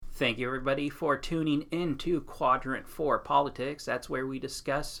Thank you, everybody, for tuning into Quadrant 4 Politics. That's where we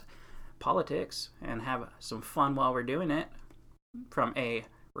discuss politics and have some fun while we're doing it from a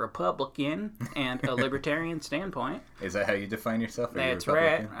Republican and a Libertarian standpoint. Is that how you define yourself? That's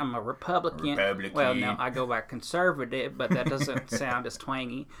right. I'm a Republican. Well, no, I go by conservative, but that doesn't sound as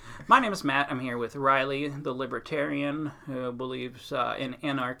twangy. My name is Matt. I'm here with Riley, the Libertarian who believes in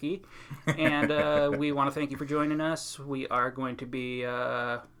anarchy. And we want to thank you for joining us. We are going to be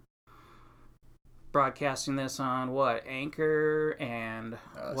broadcasting this on Anchor and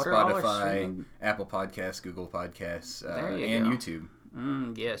what are all our Spotify, Apple Podcasts, Google Podcasts, and go.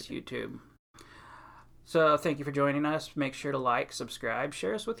 YouTube. Yes, YouTube. So thank you for joining us. Make sure to like, subscribe,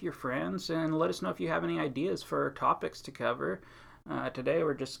 share us with your friends, and let us know if you have any ideas for topics to cover. Today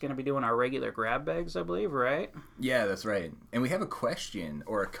we're just going to be doing our regular grab bags, I believe, right? Yeah, that's right. And we have a question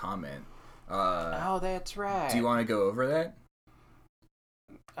or a comment. Oh, that's right. Do you want to go over that?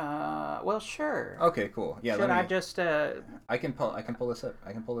 Well, sure. Okay, cool. Yeah. Should I just? I can pull this up.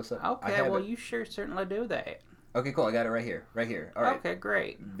 Okay. Well, you sure certainly do that. Okay, cool. I got it right here. All right. Okay,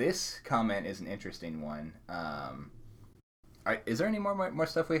 great. This comment is an interesting one. Is there any more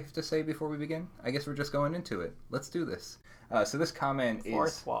stuff we have to say before we begin? I guess we're just going into it. Let's do this. So this comment is...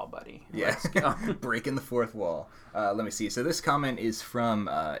 Fourth wall, buddy. Yeah. Let's go. Breaking the fourth wall. Let me see. So this comment is from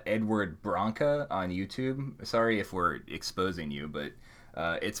Edward Bronca on YouTube. Sorry if we're exposing you, but...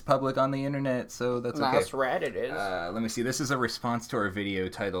 it's public on the internet, so that's okay. That's right, it is. Let me see. This is a response to our video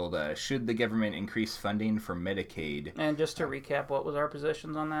titled, Should the Government Increase Funding for Medicaid? And just to recap, what was our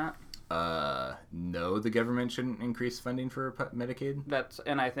positions on that? No, the government shouldn't increase funding for Medicaid.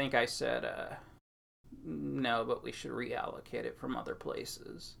 And I think I said, no, but we should reallocate it from other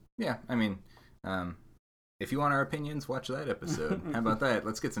places. Yeah, I mean, if you want our opinions, watch that episode. How about that?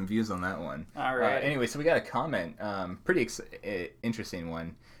 Let's get some views on that one. All right. Anyway, so we got a comment. Pretty interesting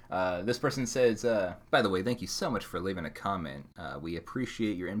one. This person says, by the way, thank you so much for leaving a comment. We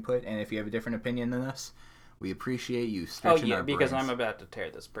appreciate your input, and if you have a different opinion than us, we appreciate you stretching our brains. Because I'm about to tear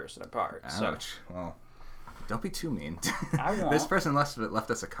this person apart. Ouch. So. Well, don't be too mean. I won't. This person left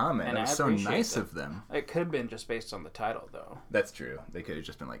us a comment. And that was so nice of them. It could have been just based on the title, though. That's true. They could have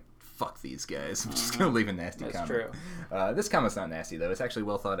just been like, fuck these guys. I'm just going to leave a nasty comment. That's true. This comment's not nasty, though. It's actually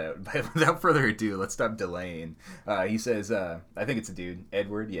well thought out. But without further ado, let's stop delaying. He says, I think it's a dude,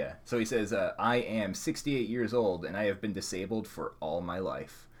 Edward, yeah. So he says, I am 68 years old, and I have been disabled for all my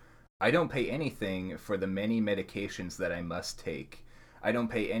life. I don't pay anything for the many medications that I must take. I don't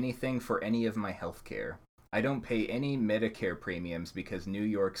pay anything for any of my health care. I don't pay any Medicare premiums because New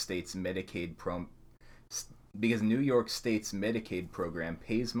York State's Medicaid program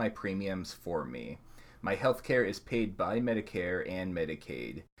pays my premiums for me. My health care is paid by Medicare and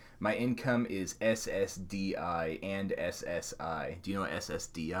Medicaid. My income is SSDI and SSI. Do you know what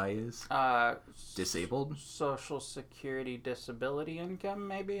SSDI is? Disabled? Social Security Disability Income,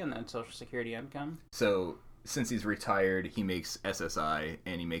 maybe, and then Social Security Income. So, since he's retired, he makes SSI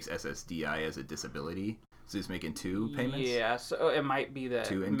and he makes SSDI as a disability. So he's making two payments? Yeah, so it might be the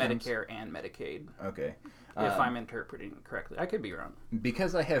Medicare and Medicaid. Okay. If I'm interpreting correctly. I could be wrong.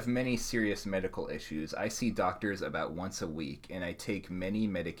 Because I have many serious medical issues, I see doctors about once a week, and I take many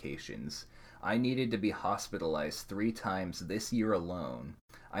medications. I needed to be hospitalized 3 times this year alone.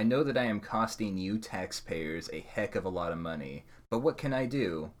 I know that I am costing you taxpayers a heck of a lot of money, but what can I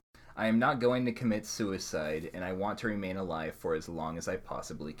do? I am not going to commit suicide, and I want to remain alive for as long as I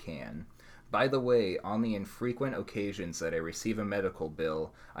possibly can. By the way, on the infrequent occasions that I receive a medical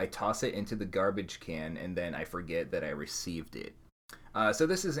bill, I toss it into the garbage can and then I forget that I received it. So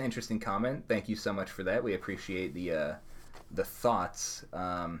this is an interesting comment. Thank you so much for that. We appreciate the thoughts.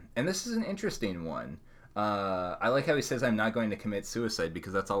 And this is an interesting one. I like how he says I'm not going to commit suicide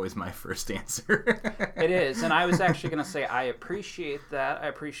because that's always my first answer. It is, and I was actually going to say I appreciate that. I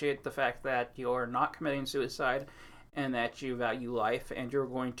appreciate the fact that you're not committing suicide and that you value life, and you're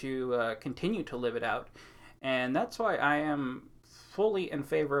going to continue to live it out. And that's why I am fully in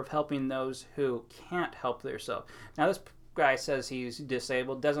favor of helping those who can't help themselves. Now, this guy says he's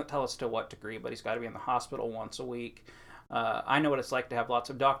disabled, doesn't tell us to what degree, but he's got to be in the hospital once a week. I know what it's like to have lots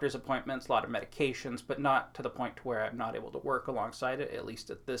of doctor's appointments, a lot of medications, but not to the point to where I'm not able to work alongside it, at least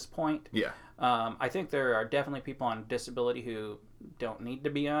at this point. Yeah. I think there are definitely people on disability who don't need to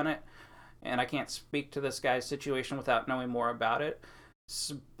be on it. And I can't speak to this guy's situation without knowing more about it.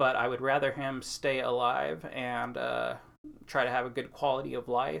 But I would rather him stay alive and try to have a good quality of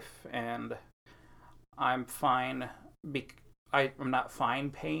life. And I'm fine. I'm not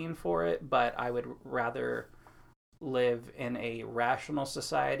fine paying for it, but I would rather live in a rational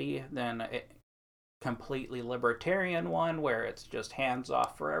society than completely libertarian one where it's just hands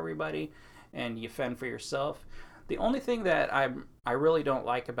off for everybody and you fend for yourself. The only thing that I really don't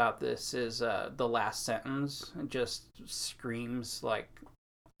like about this is the last sentence. It just screams like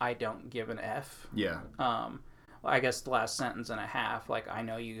I don't give an F. Yeah. I guess the last sentence and a half, like I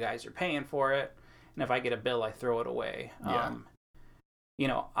know you guys are paying for it, and if I get a bill, I throw it away. Yeah.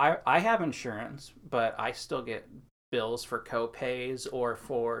 I have insurance, but I still get bills for co-pays or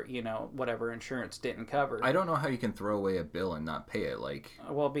for whatever insurance didn't cover. I don't know how you can throw away a bill and not pay it. Like,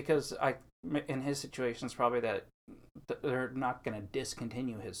 well, because in his situation, it's probably that they're not going to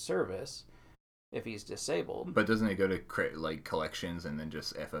discontinue his service if he's disabled. But doesn't it go to collections and then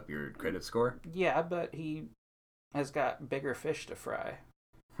just F up your credit score? Yeah, but he has got bigger fish to fry.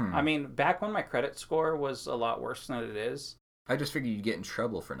 I mean, back when my credit score was a lot worse than it is, I just figured you'd get in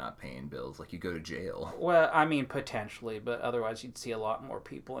trouble for not paying bills, like you go to jail. Well, I mean, potentially, but otherwise you'd see a lot more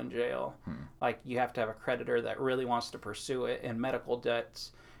people in jail. Like, you have to have a creditor that really wants to pursue it, and medical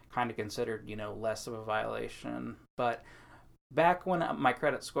debt's kind of considered, less of a violation. But back when my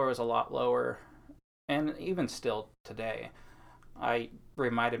credit score was a lot lower, and even still today, I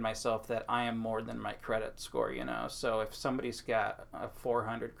reminded myself that I am more than my credit score, So if somebody's got a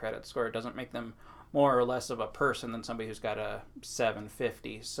 400 credit score, it doesn't make them more or less of a person than somebody who's got a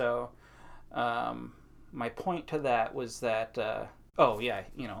 750. So my point to that was that,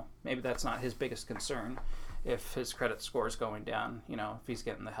 maybe that's not his biggest concern if his credit score is going down, if he's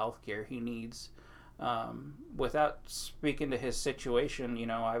getting the health care he needs. Without speaking to his situation,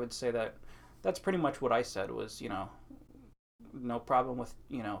 I would say that that's pretty much what I said was, no problem with,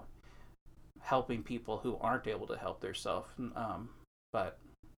 helping people who aren't able to help themselves. But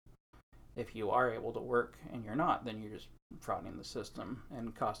if you are able to work and you're not, then you're just frauding the system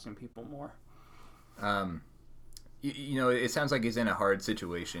and costing people more. It sounds like he's in a hard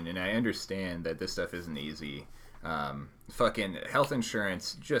situation, and I understand that this stuff isn't easy. Fucking health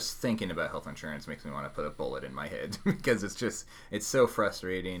insurance, just thinking about health insurance makes me want to put a bullet in my head because it's so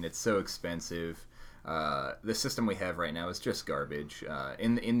frustrating. It's so expensive. The system we have right now is just garbage.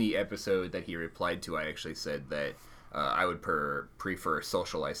 In the episode that he replied to, I actually said that I would prefer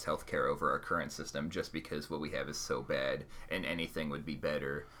socialized healthcare over our current system just because what we have is so bad and anything would be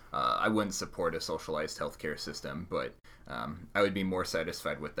better. I wouldn't support a socialized healthcare system, but I would be more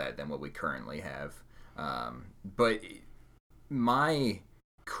satisfied with that than what we currently have. But my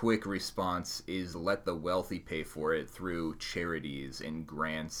quick response is let the wealthy pay for it through charities and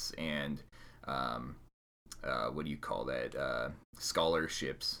grants and what do you call that?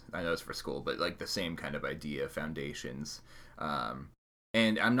 Scholarships. I know it's for school, but like the same kind of idea, foundations.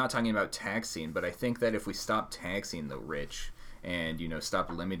 And I'm not talking about taxing, but I think that if we stop taxing the rich and,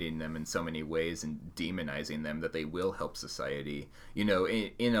 stop limiting them in so many ways and demonizing them, that they will help society. In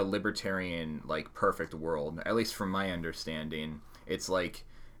a libertarian, like, perfect world, at least from my understanding, it's like,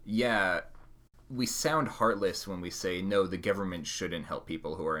 yeah, we sound heartless when we say, no, the government shouldn't help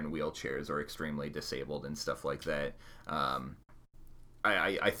people who are in wheelchairs or extremely disabled and stuff like that.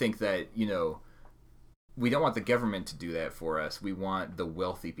 I think that, we don't want the government to do that for us. We want the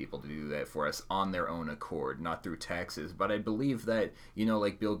wealthy people to do that for us on their own accord, not through taxes. But I believe that,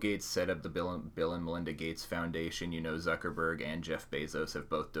 like Bill Gates set up the Bill and Melinda Gates Foundation, Zuckerberg and Jeff Bezos have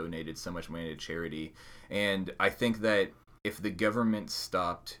both donated so much money to charity. And I think that if the government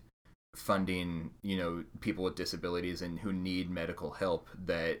stopped funding, people with disabilities and who need medical help,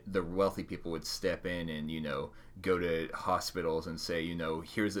 that the wealthy people would step in and, go to hospitals and say,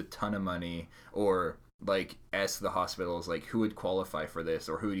 here's a ton of money, or like ask the hospitals, like, who would qualify for this,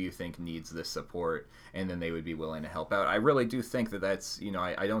 or who do you think needs this support, and then they would be willing to help out. I really do think that that's,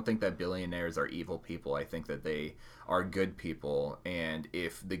 I don't think that billionaires are evil people. I think that they are good people, and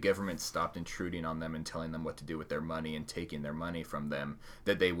if the government stopped intruding on them and telling them what to do with their money and taking their money from them,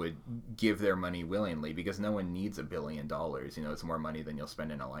 that they would give their money willingly, because no one needs $1 billion. It's more money than you'll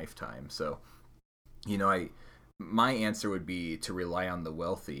spend in a lifetime. So, my answer would be to rely on the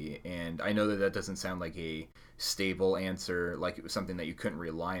wealthy, and I know that doesn't sound like a stable answer, like it was something that you couldn't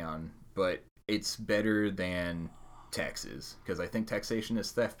rely on, but it's better than taxes, because I think taxation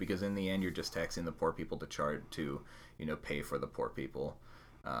is theft, because in the end you're just taxing the poor people to pay for the poor people.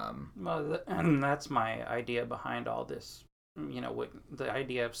 And that's my idea behind all this, the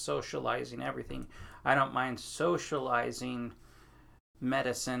idea of socializing everything. I don't mind socializing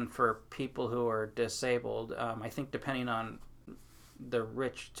medicine for people who are disabled. I think depending on the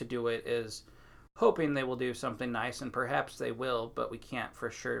rich to do it is hoping they will do something nice, and perhaps they will, but we can't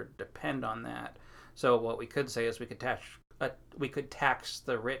for sure depend on that. So what we could say is we could tax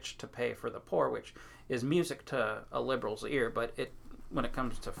the rich to pay for the poor, which is music to a liberal's ear, but when it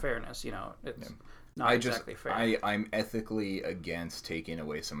comes to fairness, it's not exactly fair. I'm ethically against taking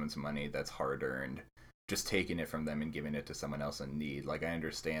away someone's money that's hard earned, just taking it from them and giving it to someone else in need. Like, I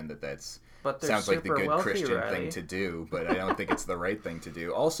understand that sounds like the good wealthy, Christian Riley. thing to do, but I don't think it's the right thing to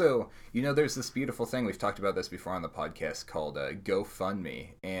do. Also, there's this beautiful thing, we've talked about this before on the podcast, called GoFundMe,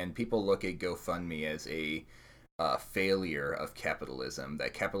 and people look at GoFundMe as a failure of capitalism,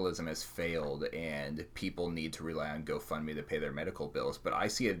 that capitalism has failed and people need to rely on GoFundMe to pay their medical bills. But I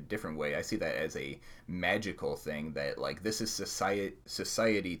see it a different way. I see that as a magical thing, that like this is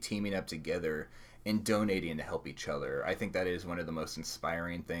society teaming up together and donating to help each other. I think that is one of the most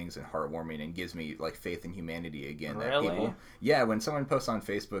inspiring things and heartwarming, and gives me like faith in humanity again. Really? That people, yeah, when someone posts on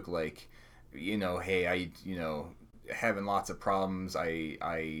Facebook like, hey, I having lots of problems,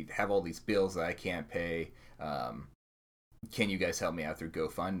 I have all these bills that I can't pay, can you guys help me out through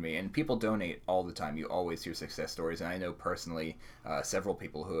GoFundMe? And people donate all the time. You always hear success stories, and I know personally several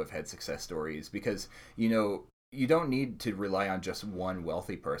people who have had success stories, because you don't need to rely on just one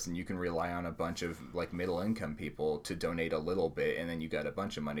wealthy person. You can rely on a bunch of like middle income people to donate a little bit, and then you got a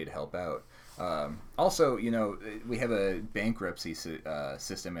bunch of money to help out. Also, we have a bankruptcy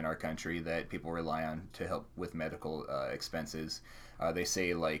system in our country that people rely on to help with medical expenses. They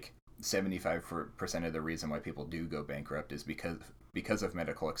say like 75% of the reason why people do go bankrupt is because of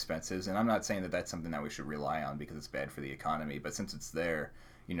medical expenses. And I'm not saying that that's something that we should rely on because it's bad for the economy, but since it's there,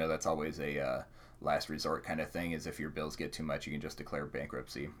 that's always a last resort kind of thing, is if your bills get too much, you can just declare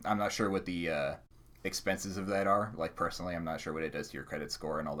bankruptcy. I'm not sure what the expenses of that are. Like, personally, I'm not sure what it does to your credit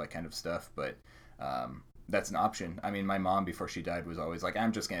score and all that kind of stuff, but that's an option. I mean, my mom, before she died, was always like,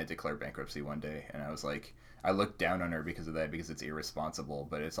 I'm just going to declare bankruptcy one day. And I was like, I looked down on her because of that, because it's irresponsible,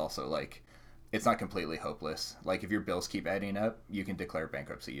 but it's also like, it's not completely hopeless. Like, if your bills keep adding up, you can declare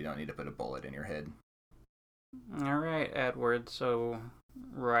bankruptcy. You don't need to put a bullet in your head. All right, Edward. So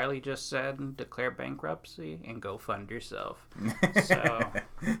Riley just said, declare bankruptcy and go fund yourself. So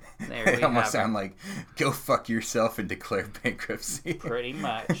there we It almost have sound like, go fuck yourself and declare bankruptcy. Pretty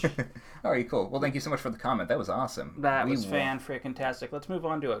much. All right, cool. Well, thank you so much for the comment. That was awesome. That was fan-freaking-tastic. Let's move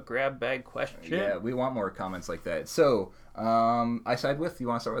on to a grab bag question. Yeah, we want more comments like that. So, I side with? You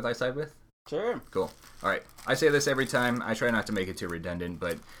want to start with I side with? Sure. Cool. All right. I say this every time. I try not to make it too redundant,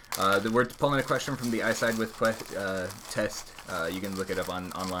 but we're pulling a question from the I Side With test. You can look it up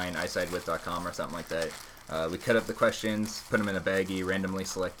online, isidewith.com or something like that. We cut up the questions, put them in a baggie, randomly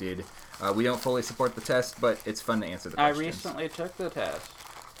selected. We don't fully support the test, but it's fun to answer the questions. I recently took the test.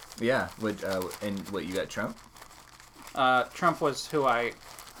 Yeah. And what, you got Trump? Trump was who I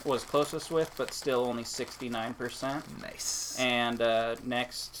was closest with, but still only 69%. Nice. And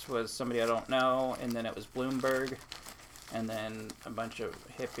next was somebody I don't know, and then it was Bloomberg, and then a bunch of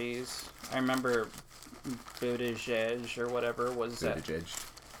hippies. I remember Buttigieg or whatever was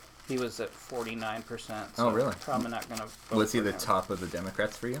he was at 49%. So oh, really? Probably not going to vote. Was he the top of the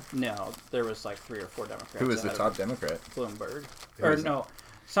Democrats for you? No, there was like 3 or 4 Democrats. Who was the top Democrat? Bloomberg. Or no,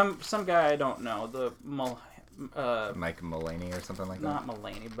 some guy I don't know. Mike Mullaney or something like that? Not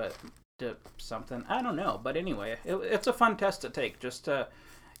Mullaney, but something. I don't know. But anyway, it's a fun test to take, just to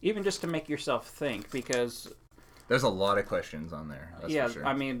make yourself think, because there's a lot of questions on there. That's for sure.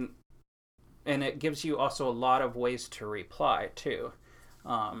 I mean, and it gives you also a lot of ways to reply too.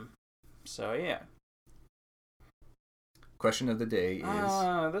 So yeah. Question of the day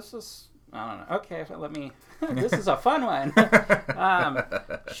is. This is. I don't know. Okay, let me. This is a fun one.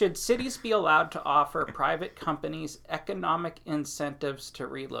 Should cities be allowed to offer private companies economic incentives to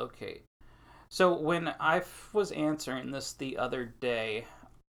relocate? So when I was answering this the other day,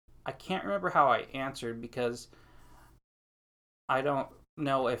 I can't remember how I answered, because I don't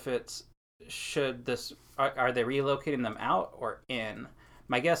know if it's are they relocating them out or in?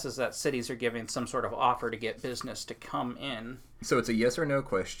 My guess is that cities are giving some sort of offer to get business to come in. So it's a yes or no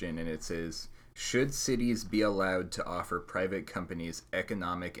question, and it says, should cities be allowed to offer private companies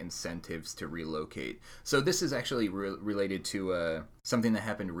economic incentives to relocate? So this is actually related to something that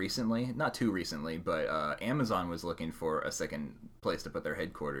happened recently. Not too recently, but Amazon was looking for a second place to put their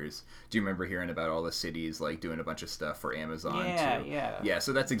headquarters. Do you remember hearing about all the cities like doing a bunch of stuff for Amazon? Yeah,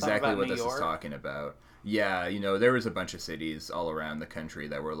 so that's exactly what this is talking about. Yeah, there was a bunch of cities all around the country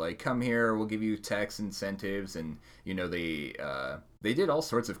that were like, come here, we'll give you tax incentives, and they did all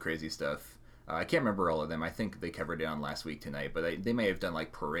sorts of crazy stuff. I can't remember all of them. I think they covered it on Last Week Tonight, but they may have done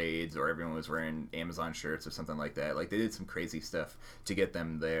like parades, or everyone was wearing Amazon shirts or something like that. Like, they did some crazy stuff to get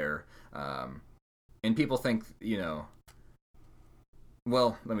them there. And people think,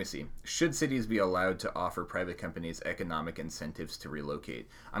 well, let me see. Should cities be allowed to offer private companies economic incentives to relocate?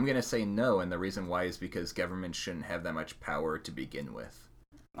 I'm going to say no, and the reason why is because government shouldn't have that much power to begin with.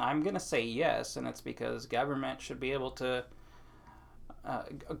 I'm going to say yes, and it's because government should be able to.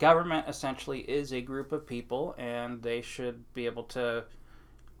 Government essentially is a group of people, and they should be able to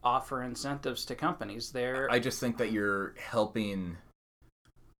offer incentives to companies. I just think that you're helping.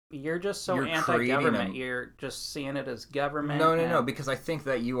 You're just so You're anti-government. You're just seeing it as government. No, because I think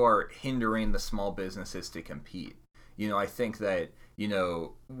that you are hindering the small businesses to compete. I think that,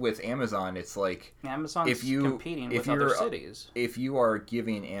 with Amazon, it's like Amazon's competing with other cities. If you are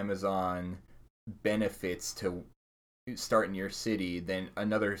giving Amazon benefits to start in your city, then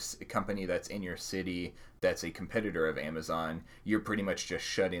another company that's in your city that's a competitor of Amazon, you're pretty much just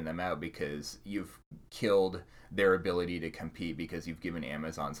shutting them out because you've killed their ability to compete because you've given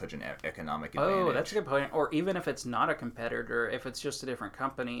Amazon such an economic advantage. Oh, that's a good point. Or even if it's not a competitor, if it's just a different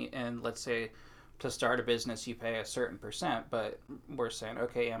company, and let's say to start a business you pay a certain percent, but we're saying,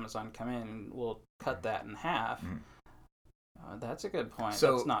 okay, Amazon, come in and we'll cut that in half. Mm-hmm. That's a good point.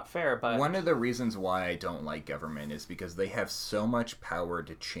 So that's not fair, but one of the reasons why I don't like government is because they have so much power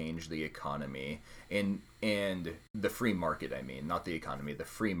to change the economy and the free market. I mean, not the economy, the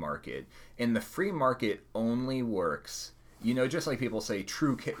free market. And the free market only works, just like people say,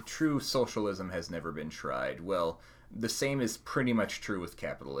 true socialism has never been tried. Well, the same is pretty much true with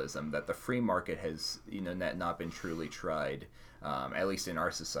capitalism. That the free market has, not been truly tried. At least in our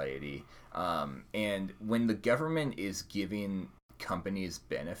society. And when the government is giving companies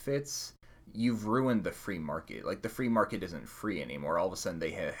benefits, you've ruined the free market. Like, the free market isn't free anymore. All of a sudden, they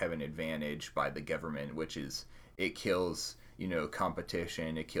have an advantage by the government, which is it kills,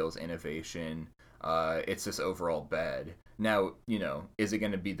 competition, it kills innovation. It's just overall bad. Now, is it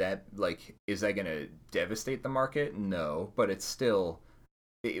going to be that, is that going to devastate the market? No, but it's still...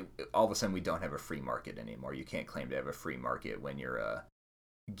 all of a sudden we don't have a free market anymore. You can't claim to have a free market when you're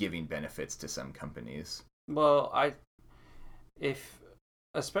giving benefits to some companies. Well,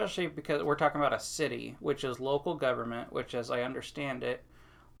 especially because we're talking about a city, which is local government, which, as I understand it,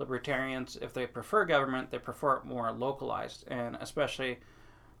 libertarians, if they prefer government, they prefer it more localized. And especially,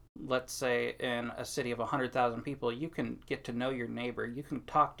 let's say in a city of 100,000 people, you can get to know your neighbor. You can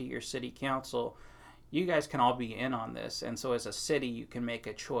talk to your city council. You guys can all be in on this, and so as a city you can make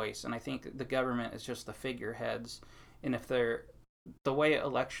a choice. And I think the government is just the figureheads, and if they're the way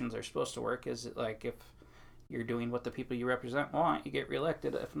elections are supposed to work is like, if you're doing what the people you represent want, you get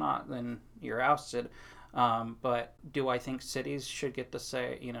reelected. If not, then you're ousted. But do I think cities should get to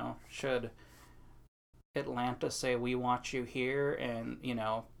say, should Atlanta say we want you here, and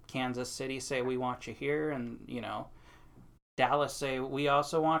Kansas City say we want you here, and Dallas say we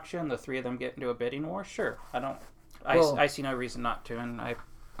also want you, and the three of them get into a bidding war? Sure. I see no reason not to, and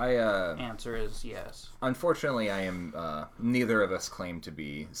answer is yes. Unfortunately, I am neither of us claim to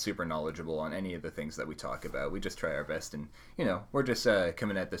be super knowledgeable on any of the things that we talk about. We just try our best, and we're just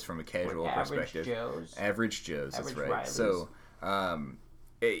coming at this from a casual perspective. Average Joes, that's right. Rileys. So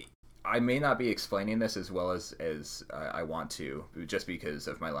I may not be explaining this as well as I want to, just because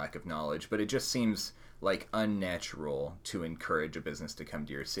of my lack of knowledge, but it just seems like unnatural to encourage a business to come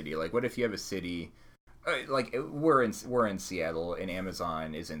to your city. Like, what if you have a city, like we're in Seattle and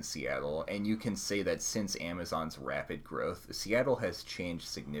Amazon is in Seattle, and you can say that since Amazon's rapid growth, Seattle has changed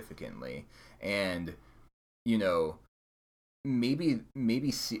significantly, and maybe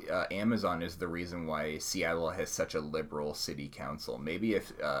Amazon is the reason why Seattle has such a liberal city council. Maybe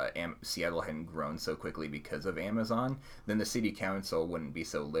if Seattle hadn't grown so quickly because of Amazon, then the city council wouldn't be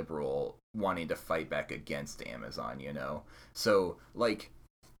so liberal, wanting to fight back against Amazon, So, like,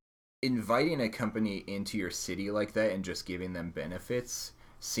 inviting a company into your city like that and just giving them benefits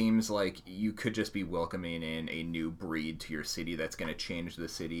seems like you could just be welcoming in a new breed to your city that's going to change the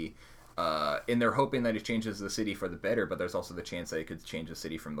city. And they're hoping that it changes the city for the better, but there's also the chance that it could change the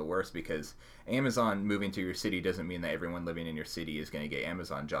city from the worse, because Amazon moving to your city doesn't mean that everyone living in your city is going to get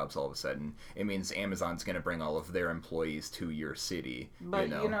Amazon jobs all of a sudden. It means Amazon's going to bring all of their employees to your city. But,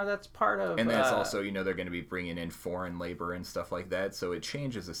 that's part of... And that's also, they're going to be bringing in foreign labor and stuff like that, so it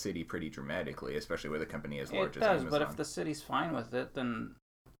changes the city pretty dramatically, especially with a company as large as Amazon. It does, but if the city's fine with it, then...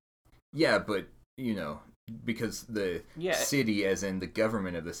 Yeah, but, because the city, as in the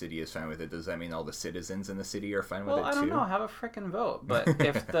government of the city, is fine with it, does that mean all the citizens in the city are fine with it too? Well, I don't know. Have a frickin' vote. But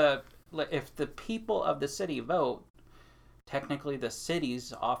if the people of the city vote, technically the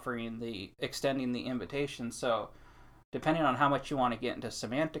city's extending the invitation. So depending on how much you want to get into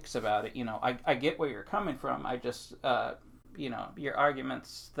semantics about it, I get where you're coming from. I just, your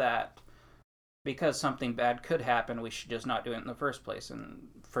arguments that because something bad could happen, we should just not do it in the first place. And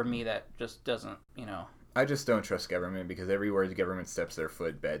for me, that just doesn't, I just don't trust government, because everywhere the government steps their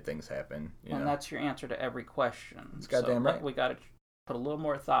foot, bad things happen. And that's your answer to every question. It's goddamn right. We got to put a little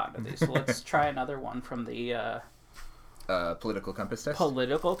more thought into these. So let's try another one from the Political compass test.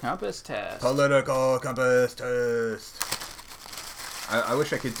 political compass test. Political compass test. I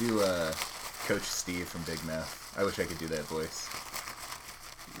wish I could do Coach Steve from Big Mouth. I wish I could do that voice.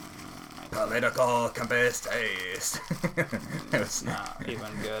 Political compass test. That's not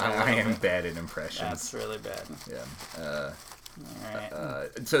even good. I am bad at impressions. That's really bad. Yeah.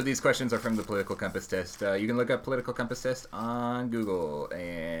 Alright. So these questions are from the Political Compass test. You can look up Political Compass test on Google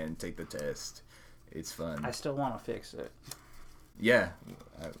and take the test. It's fun. I still want to fix it. Yeah.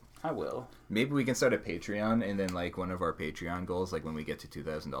 I will. Maybe we can start a Patreon, and then like one of our Patreon goals, like when we get to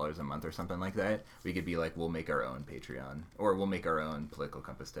 $2,000 a month or something like that, we could be like, we'll make our own Patreon, or we'll make our own Political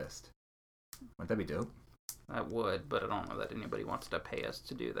Compass test. Wouldn't that be dope? I would, but I don't know that anybody wants to pay us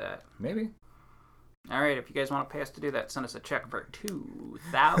to do that. Maybe. Alright, if you guys want to pay us to do that, send us a check for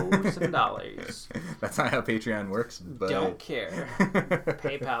 $2,000. That's not how Patreon works, but... Don't care.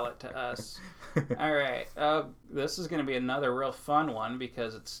 PayPal it to us. Alright, this is going to be another real fun one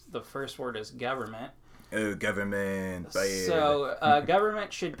because the first word is government. Oh, government. Bad. So,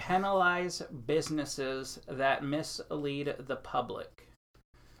 government should penalize businesses that mislead the public.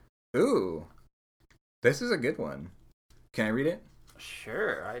 Ooh. This is a good one. Can I read it?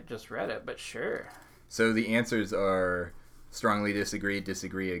 Sure, I just read it, but sure. So the answers are strongly disagree,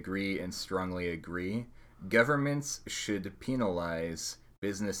 disagree, agree, and strongly agree. Governments should penalize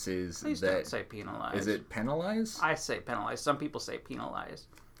businesses Please don't say penalize. Is it penalize? I say penalize. Some people say penalize.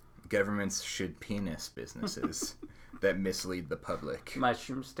 Governments should penis businesses that mislead the public.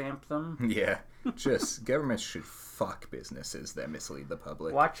 Mushroom stamp them. Yeah. Just governments should fuck businesses that mislead the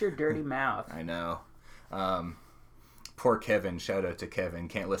public. Watch your dirty mouth. I know. Poor Kevin, shout out to Kevin,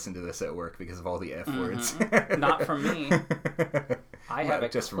 can't listen to this at work because of all the F words. Not from me. I have a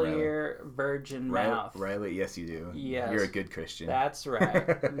clear virgin mouth. Riley, yes you do. Yes. You're a good Christian. That's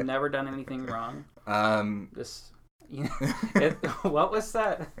right. Never done anything wrong. What was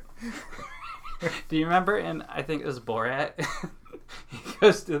that? Do you remember I think it was Borat? He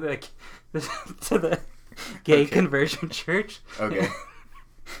goes to the gay conversion church. Okay.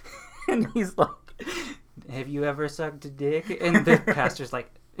 And he's like, have you ever sucked a dick? And the pastor's like,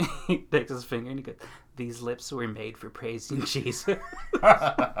 he takes his finger and he goes, these lips were made for praising Jesus.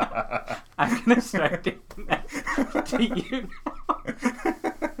 I'm going to start doing that to you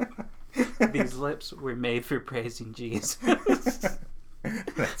now. These lips were made for praising Jesus.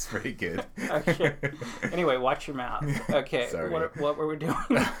 That's pretty good. Okay. Anyway, watch your mouth. Okay. Sorry. What were we doing?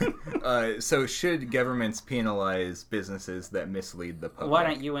 So should governments penalize businesses that mislead the public? Why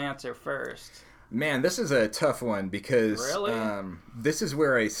don't you answer first? Man, this is a tough one because Really? This is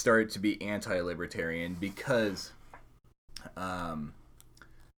where I start to be anti-libertarian because I'm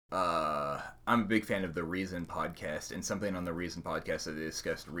a big fan of the Reason podcast, and something on the Reason podcast that I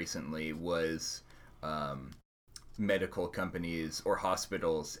discussed recently was medical companies or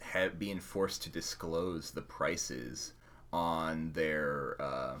hospitals being forced to disclose the prices on their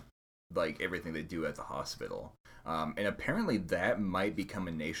like everything they do at the hospital. And apparently that might become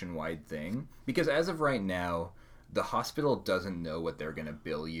a nationwide thing because as of right now, the hospital doesn't know what they're going to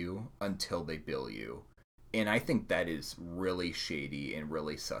bill you until they bill you. And I think that is really shady and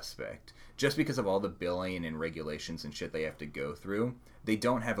really suspect. Just because of all the billing and regulations and shit they have to go through, they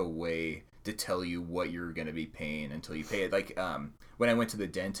don't have a way to tell you what you're going to be paying until you pay it. Like, when I went to the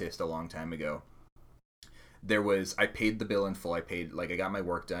dentist a long time ago, I paid the bill in full. I got my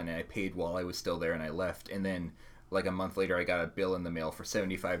work done and I paid while I was still there and I left. And then like a month later, I got a bill in the mail for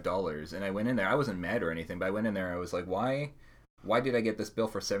 $75. And I went in there. I wasn't mad or anything, but I went in there. I was like, why did I get this bill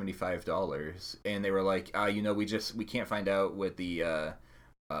for $75? And they were like, we can't find out what the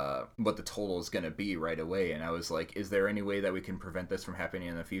total is going to be right away. And I was like, is there any way that we can prevent this from happening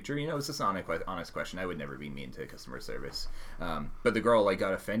in the future? It's just an honest question. I would never be mean to customer service. But the girl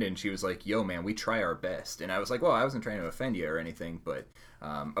got offended and she was like, yo man, we try our best. And I was like, well, I wasn't trying to offend you or anything, but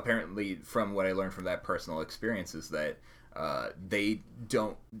apparently from what I learned from that personal experience is that they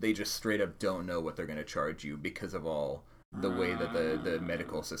just straight up don't know what they're going to charge you because of all the way that the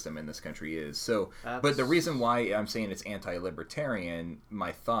medical system in this country is. So, but the reason why I'm saying it's anti-libertarian,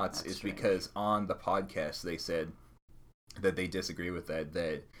 my thoughts is strange. Because on the podcast they said that they disagree with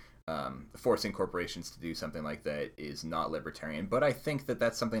that forcing corporations to do something like that is not libertarian. But I think that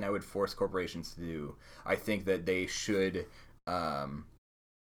that's something I would force corporations to do. I think that they should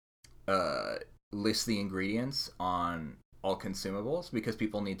list the ingredients on all consumables because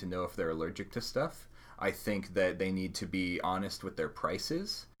people need to know if they're allergic to stuff. I think that they need to be honest with their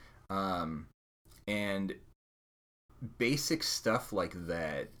prices. And basic stuff like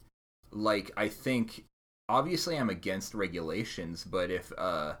that. Like, I think obviously I'm against regulations, but if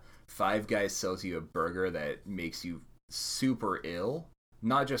Five Guys sells you a burger that makes you super ill,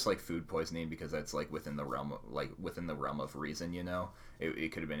 not just like food poisoning, because that's like within the realm of reason,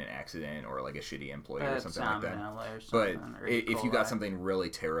 it could have been an accident or like a shitty employee or something like that. But if you got something really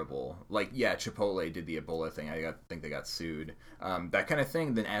terrible, like Chipotle did the Ebola thing, think they got sued, that kind of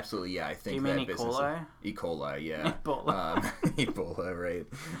thing, then absolutely, I think you that mean business E. coli? Yeah. Ebola. Ebola,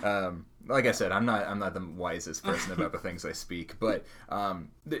 right. Like I said, I'm not the wisest person about the things I speak, but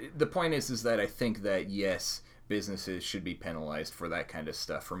the point is that I think that yes, businesses should be penalized for that kind of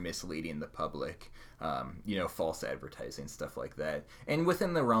stuff, for misleading the public, false advertising, stuff like that, and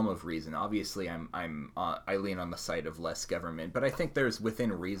within the realm of reason. Obviously, I lean on the side of less government, but I think there's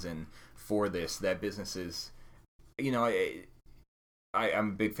within reason for this, that businesses, I'm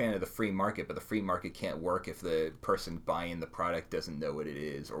a big fan of the free market, but the free market can't work if the person buying the product doesn't know what it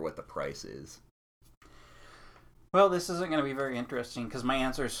is or what the price is. Well, this isn't going to be very interesting because my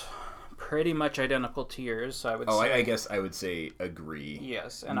answer's pretty much identical to yours. So I guess I would say agree.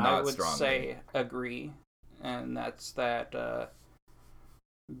 Yes, and I would say agree, and that's that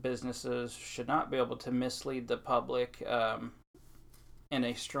businesses should not be able to mislead the public in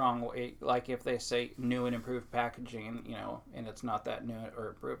a strong way. Like if they say new and improved packaging, and it's not that new or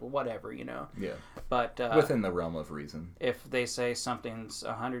improved, whatever, Yeah. But within the realm of reason. If they say something's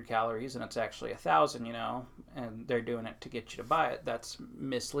 100 calories and it's actually 1,000, and they're doing it to get you to buy it, that's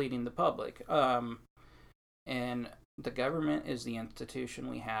misleading the public. And the government is the institution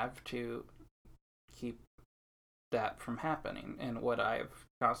we have to keep that from happening. And what I've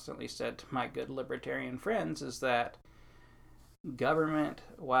constantly said to my good libertarian friends is that government,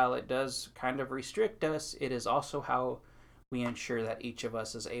 while it does kind of restrict us, it is also how we ensure that each of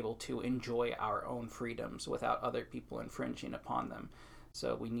us is able to enjoy our own freedoms without other people infringing upon them.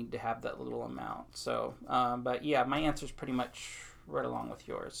 So we need to have that little amount. So, but yeah, my answer is pretty much right along with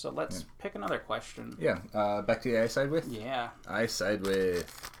yours. So let's pick another question. Yeah, back to the I side with? Yeah. I side with.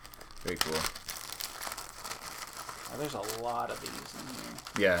 Very cool. Oh, there's a lot of these in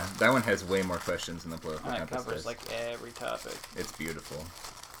here. Yeah, that one has way more questions than the political compass does. It covers does. like every topic. It's beautiful.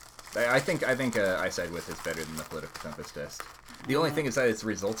 I think I side with is better than the political compass test. The only thing is that its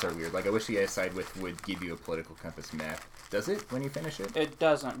results are weird. Like I wish the I side with would give you a political compass map. Does it when you finish it? It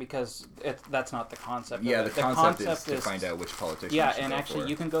doesn't, because that's not the concept. Yeah, of it. The concept is to find out which politician. Yeah, and actually,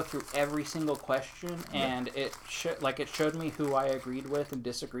 you can go through every single question, and it showed me who I agreed with and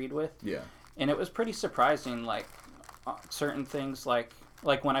disagreed with. Yeah. And it was pretty surprising. Like certain things, like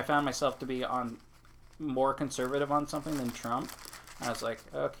when I found myself to be on more conservative on something than Trump, I was like,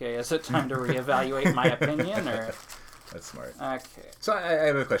 okay, is it time to reevaluate my opinion? Or that's smart. Okay. So I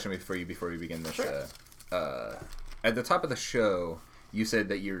have a question for you before we begin this. Sure. At the top of the show, you said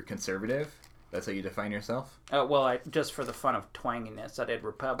that you're conservative. That's how you define yourself? Well, just for the fun of twanginess, I did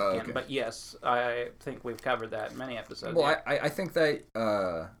Republican. Okay. But yes, I think we've covered that in many episodes. Well, yeah. I think that...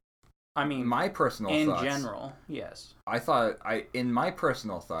 I mean, my personal thoughts... In general, yes. In my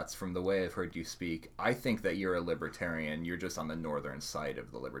personal thoughts, from the way I've heard you speak, I think that you're a libertarian. You're just on the northern side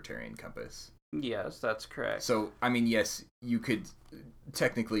of the libertarian compass. Yes, that's correct. So, I mean, yes, you could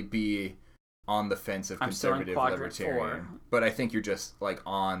technically be on the fence of conservative libertarian, but I think you're just like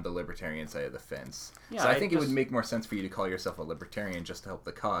on the libertarian side of the fence. Yeah, so I think it would make more sense for you to call yourself a libertarian just to help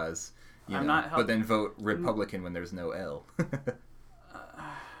the cause, but then vote Republican when there's no L.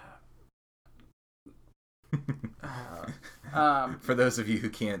 For those of you who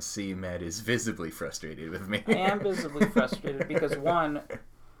can't see, Matt is visibly frustrated with me. I am visibly frustrated because, one,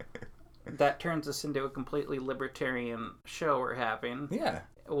 that turns us into a completely libertarian show we're having. Yeah.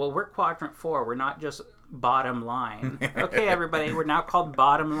 Well, we're quadrant 4. We're not just bottom line. Okay, everybody, we're now called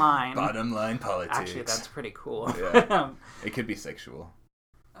bottom line. Bottom line politics. Actually, that's pretty cool. Yeah. It could be sexual.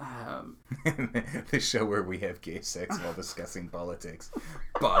 The show where we have gay sex while discussing politics.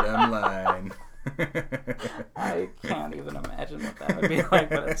 Bottom line. I can't even imagine what that would be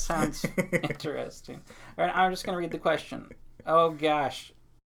like, but it sounds interesting. All right, I'm just going to read the question. Oh, gosh.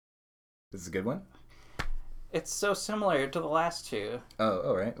 This is a good one? It's so similar to the last two. Oh,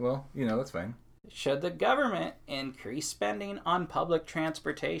 all right. Well, that's fine. Should the government increase spending on public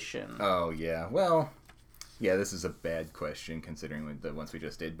transportation? Oh, yeah. Well, yeah, this is a bad question considering the ones we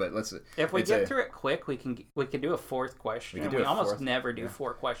just did. But let's. If we get through it quick, we can do a fourth question. We almost never do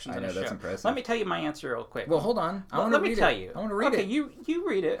 4 questions in a show. That's impressive. Let me tell you my answer real quick. Well, hold on. Let me tell you. I want to read it. Okay, you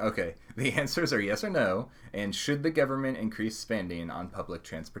read it. Okay. The answers are yes or no. And should the government increase spending on public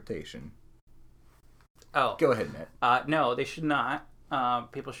transportation? Oh. Go ahead, Matt. No, they should not.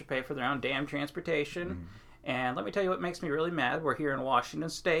 People should pay for their own damn transportation. Mm-hmm. And let me tell you what makes me really mad. We're here in Washington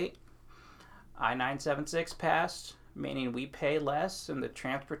State. I-976 passed, meaning we pay less and the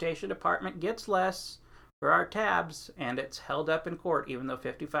transportation department gets less for our tabs, and it's held up in court, even though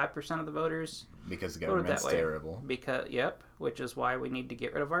 55% of the voters Because the voted that government's way. terrible. Because, yep, which is why we need to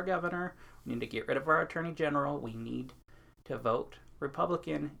get rid of our governor. We need to get rid of our attorney general. We need to vote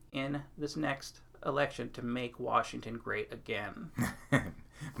Republican in this next election to make Washington great again.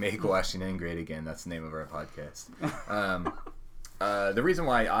 Make Washington great again. That's the name of our podcast. The reason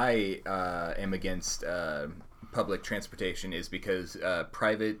why I am against public transportation is because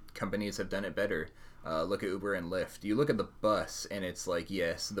private companies have done it better. Look at Uber and Lyft. You look at the bus, and it's like,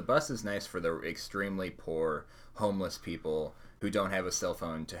 yes, the bus is nice for the extremely poor, homeless people who don't have a cell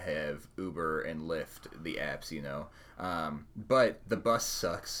phone to have Uber and Lyft, the apps, you know. But the bus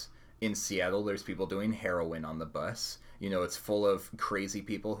sucks. In Seattle, there's people doing heroin on the bus. You know, it's full of crazy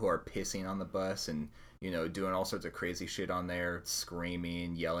people who are pissing on the bus and, you know, doing all sorts of crazy shit on there,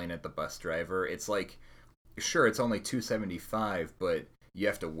 screaming, yelling at the bus driver. It's like, sure, it's only $2.75, but you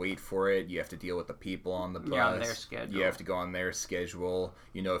have to wait for it. You have to deal with the people on the bus. Yeah, on their schedule. You have to go on their schedule.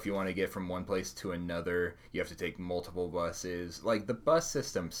 You know, if you want to get from one place to another, you have to take multiple buses. Like, the bus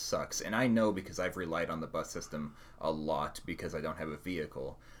system sucks. And I know because I've relied on the bus system a lot because I don't have a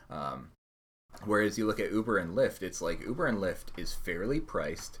vehicle. Whereas you look at Uber and Lyft, it's like Uber and Lyft is fairly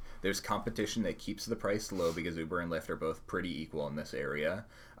priced. There's competition that keeps the price low because Uber and Lyft are both pretty equal in this area.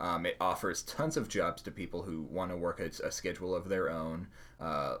 It offers tons of jobs to people who want to work a schedule of their own.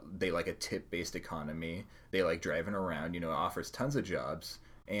 They like a tip-based economy. They like driving around. You know, it offers tons of jobs.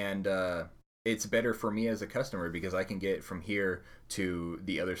 And it's better for me as a customer because I can get from here to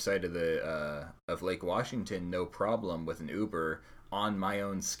the other side of the of Lake Washington no problem with an Uber on my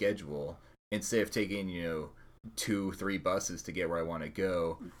own schedule instead of taking, you know, 2-3 buses to get where I want to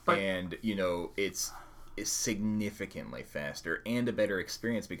go. But, and, you know, it's significantly faster and a better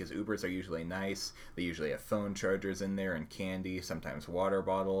experience because Ubers are usually nice. They usually have phone chargers in there and candy, sometimes water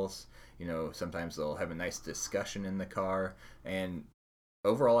bottles. You know, sometimes they'll have a nice discussion in the car. And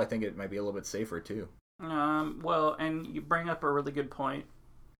overall, I think it might be a little bit safer too. Well, and you bring up a really good point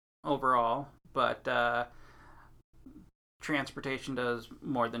overall, but transportation does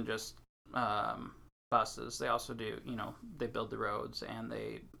more than just buses. They also do, you know, they build the roads and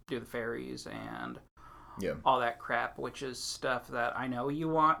they do the ferries and all that crap, which is stuff that I know you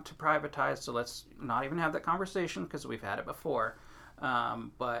want to privatize, so let's not even have that conversation because we've had it before.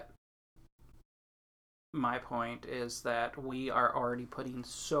 But my point is that we are already putting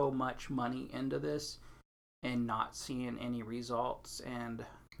so much money into this and not seeing any results, and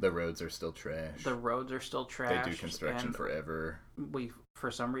the roads are still trash. The roads are still trash. They do construction forever.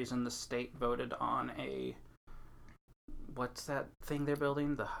 For some reason, the state voted on what's that thing they're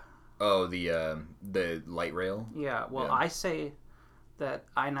building? The light rail? Yeah, well, yeah. I say that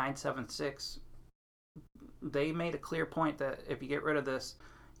I-976, they made a clear point that if you get rid of this,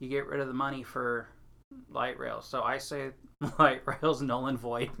 you get rid of the money for light rail. So I say light rail's null and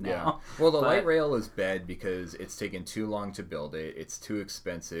void now. Yeah. Well, the light rail is bad because it's taken too long to build it. It's too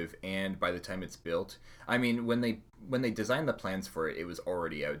expensive, and by the time it's built, I mean, when they designed the plans for it, it was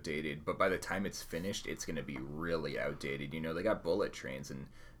already outdated. But by the time it's finished, it's going to be really outdated. You know, they got bullet trains in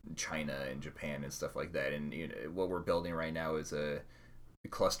China and Japan and stuff like that, and you know what we're building right now is a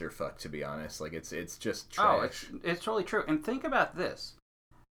clusterfuck. To be honest, like it's just trash. Oh, it's totally true. And think about this.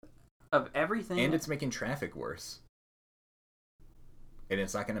 Of everything, and it's making traffic worse, and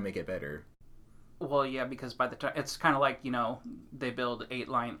it's not going to make it better. Well, yeah, because by the time it's kind of like, you know, they build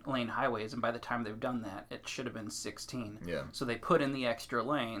 8-lane highways, and by the time they've done that, it should have been 16. Yeah. So they put in the extra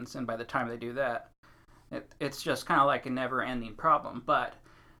lanes, and by the time they do that, it's just kind of like a never-ending problem. But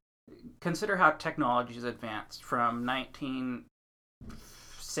consider how technology has advanced from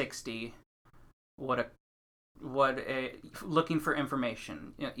 1960. Looking for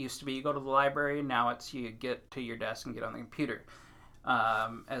information. It used to be you go to the library, now it's you get to your desk and get on the computer.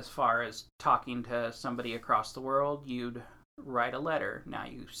 As far as talking to somebody across the world, you'd write a letter. Now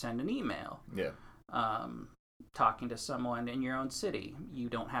you send an email. Yeah. Talking to someone in your own city, you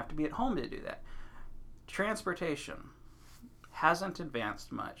don't have to be at home to do that. Transportation hasn't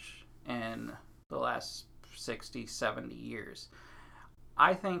advanced much in the last 60, 70 years.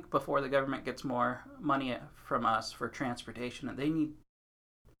 I think before the government gets more money from us for transportation, they need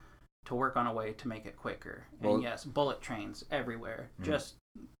to work on a way to make it quicker. And well, yes, bullet trains everywhere. Mm-hmm. Just,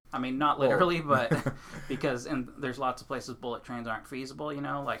 I mean, not literally, but because there's lots of places bullet trains aren't feasible, you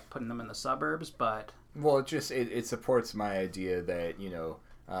know, like putting them in the suburbs, but... Well, it supports my idea that, you know,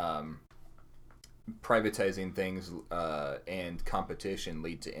 privatizing things and competition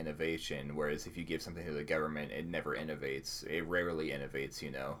lead to innovation, whereas if you give something to the government, it never innovates. It rarely innovates,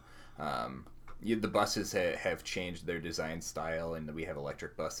 you know. the buses have changed their design style, and we have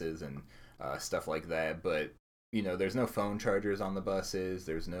electric buses and stuff like that. But there's no phone chargers on the buses.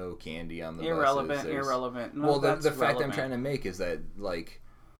 There's no candy on the buses. Irrelevant. No, well, the fact relevant. I'm trying to make is that like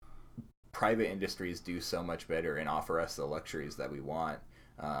private industries do so much better and offer us the luxuries that we want.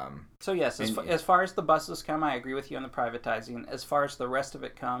 So yes, as far as the buses come, I agree with you on the privatizing. As far as the rest of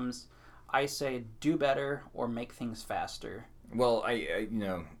it comes, I say do better or make things faster. Well,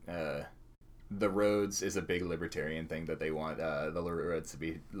 the roads is a big libertarian thing that they want the roads to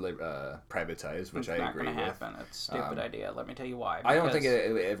be privatized, which I agree with. It's not going to happen. It's a stupid idea. Let me tell you why. I don't think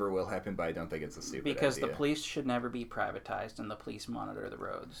it ever will happen, but I don't think it's a stupid because idea. the police should never be privatized, and the police monitor the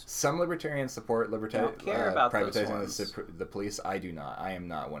roads. Some libertarians support privatizing the police. I do not. I am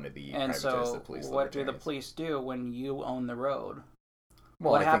not one of the privatize the police. And so, what do the police do when you own the road?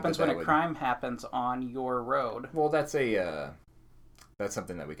 Well, what happens when a crime happens on your road? Well, that's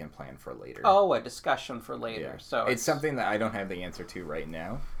something that we can plan for later. Oh, a discussion for later. Yeah. So it's something that I don't have the answer to right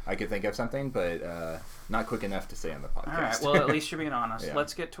now. I could think of something, but not quick enough to say on the podcast. All right. Well, at least you're being honest. Yeah.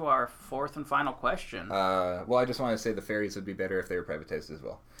 Let's get to our fourth and final question. Well, I just want to say the ferries would be better if they were privatized as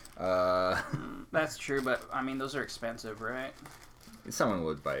well. That's true, but I mean, those are expensive, right? Someone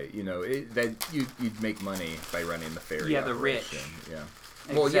would buy it. You'd make money by running the ferry. Yeah, the operation. rich. Yeah.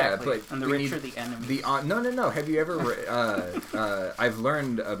 Exactly. Well, yeah, but and the rich are the enemies. No. Have you ever? I've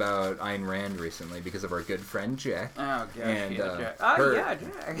learned about Ayn Rand recently because of our good friend Jack. Oh gosh, and, Jack. Jack.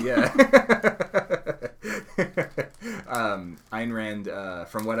 Yeah. Ayn Rand,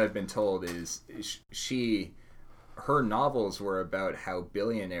 from what I've been told, is her novels were about how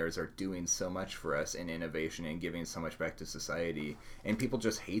billionaires are doing so much for us in innovation and giving so much back to society, and people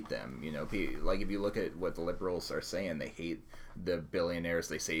just hate them. Like if you look at what the liberals are saying, they hate the billionaires.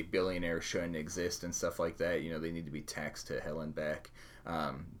 They say billionaires shouldn't exist and stuff like that. They need to be taxed to hell and back.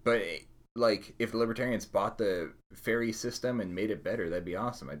 But like if the libertarians bought the ferry system and made it better, that'd be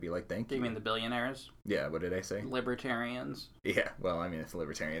awesome. I'd be like, thank you. Do you mean the billionaires? Yeah, what did I say? Libertarians. Yeah, well, I mean it's the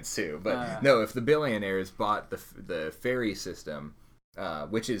libertarians too, but no, if the billionaires bought the ferry system,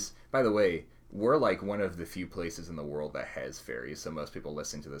 which is, by the way, we're like one of the few places in the world that has ferries, so most people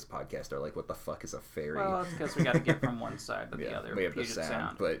listening to this podcast are like, what the fuck is a ferry? Well, it's because we got to get from one side to the other. We have the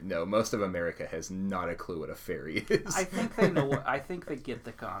sound, but no, most of America has not a clue what a ferry is. I think they know. I think they get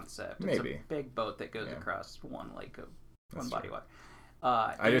the concept. Maybe. It's a big boat that goes across one lake of one body of water.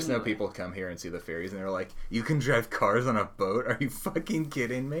 I just know people come here and see the ferries and they're like, you can drive cars on a boat? Are you fucking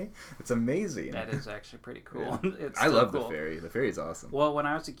kidding me? It's amazing. That is actually pretty cool. Yeah. I love the ferry. The ferry's awesome. Well, when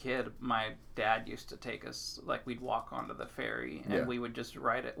I was a kid, my dad used to take us, like, we'd walk onto the ferry and we would just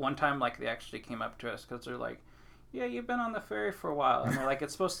ride it. One time, like, they actually came up to us because they're like, yeah, you've been on the ferry for a while. And they're like,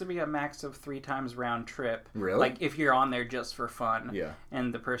 it's supposed to be a max of 3 times round trip. Really? Like, if you're on there just for fun. Yeah.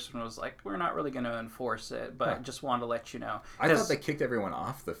 And the person was like, we're not really going to enforce it, but just wanted to let you know. I thought they kicked everyone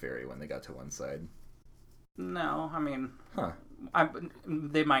off the ferry when they got to one side. No, I mean... Huh.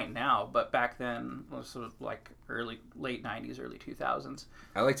 They might now, but back then, it was like late 90s, early 2000s.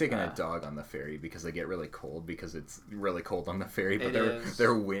 I like taking a dog on the ferry because they get really cold because it's really cold on the ferry, but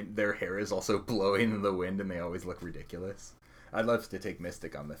their hair is also blowing in the wind and they always look ridiculous. I'd love to take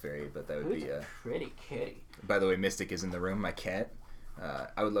Mystic on the ferry, but that would be a pretty kitty. By the way, Mystic is in the room, my cat.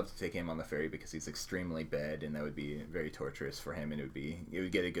 I would love to take him on the ferry because he's extremely bad and that would be very torturous for him and it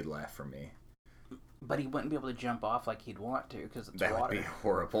would get a good laugh from me. But he wouldn't be able to jump off like he'd want to because it's that water. That would be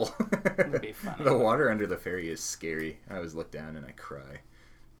horrible. It would be funny. The water under the ferry is scary. I always look down and I cry.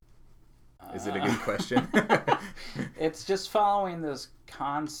 Is it a good question? It's just following this.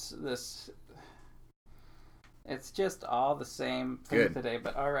 It's just all the same thing today,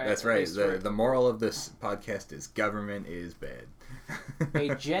 but all right. That's right. The moral of this podcast is government is bad.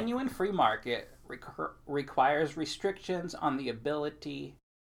 A genuine free market requires restrictions on the ability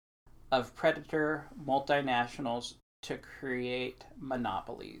of predator multinationals to create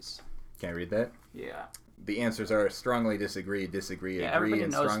monopolies. Can I read that? Yeah. The answers are strongly disagree, agree,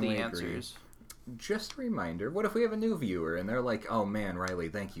 and strongly the agree. Answers. Just a reminder, what if we have a new viewer and they're like, oh man, Riley,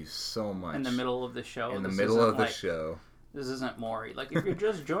 thank you so much. In the middle of the show. In the middle of the show. This isn't Maury. Like, if you're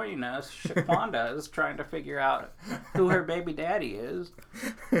just joining us, Shaquanda is trying to figure out who her baby daddy is.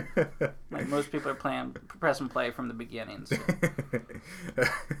 Like, most people are press and play from the beginning. So.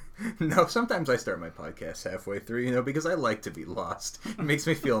 No, sometimes I start my podcast halfway through, because I like to be lost. It makes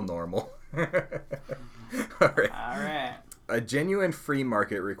me feel normal. All right. A genuine free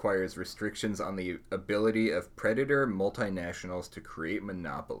market requires restrictions on the ability of predator multinationals to create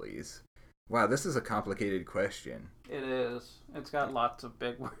monopolies. Wow, this is a complicated question. It is. It's got lots of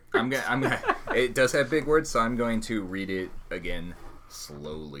big words. It does have big words, so I'm going to read it again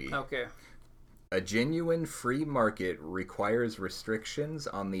slowly. Okay. A genuine free market requires restrictions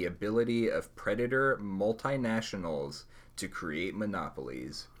on the ability of predator multinationals to create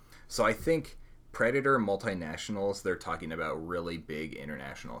monopolies. So I think predator multinationals, they're talking about really big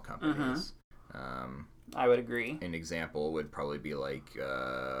international companies. I would agree. An example would probably be like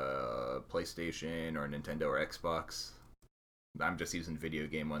PlayStation or Nintendo or Xbox. I'm just using video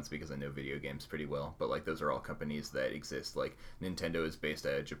game ones because I know video games pretty well, but like those are all companies that exist. Like Nintendo is based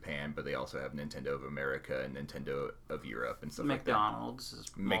out of Japan, but they also have Nintendo of America and Nintendo of Europe and stuff like that.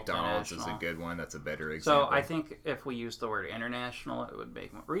 McDonald's is a good one. That's a better example. So I think if we use the word international, it would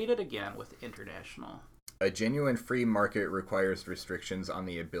make... Read it again with international. A genuine free market requires restrictions on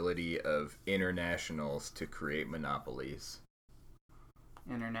the ability of internationals to create monopolies.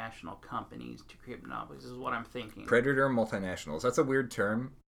 International companies to create monopolies is what I'm thinking. Predator multinationals. That's a weird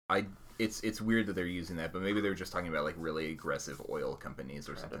term. It's weird that they're using that, but maybe they're just talking about like really aggressive oil companies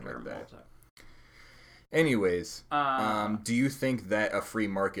or something like that. Anyways, do you think that a free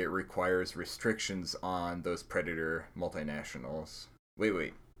market requires restrictions on those predator multinationals?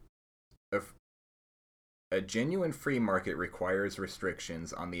 Wait. A genuine free market requires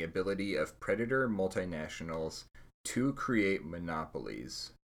restrictions on the ability of predator multinationals to create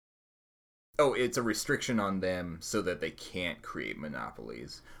monopolies. Oh, it's a restriction on them so that they can't create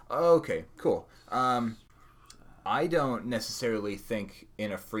monopolies. Okay, cool. I don't necessarily think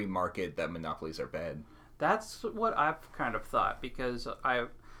in a free market that monopolies are bad. That's what I've kind of thought, because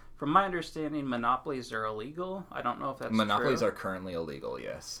from my understanding, monopolies are illegal. I don't know if that's Monopolies true. are currently illegal,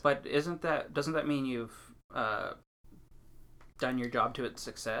 yes. But doesn't that mean you've done your job to its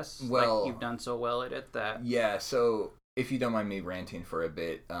success? Well, like you've done so well at it that... Yeah, so if you don't mind me ranting for a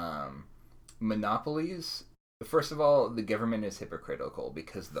bit, monopolies, first of all, the government is hypocritical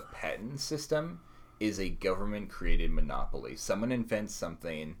because the patent system is a government-created monopoly. Someone invents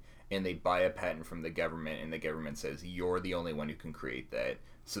something and they buy a patent from the government, and the government says, you're the only one who can create that.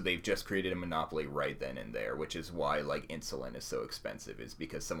 So they've just created a monopoly right then and there, which is why like insulin is so expensive, is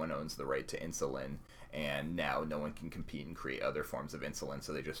because someone owns the right to insulin, and now no one can compete and create other forms of insulin,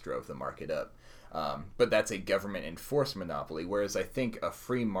 so they just drove the market up. But that's a government-enforced monopoly, whereas I think a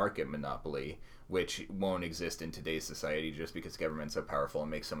free market monopoly, which won't exist in today's society just because government's so powerful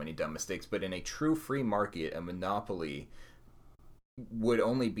and makes so many dumb mistakes, but in a true free market, a monopoly would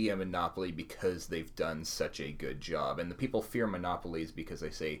only be a monopoly because they've done such a good job. And the people fear monopolies because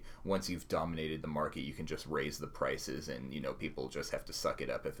they say once you've dominated the market, you can just raise the prices and, people just have to suck it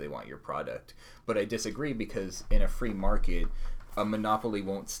up if they want your product. But I disagree, because in a free market, a monopoly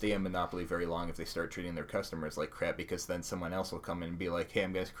won't stay a monopoly very long if they start treating their customers like crap, because then someone else will come in and be like, hey,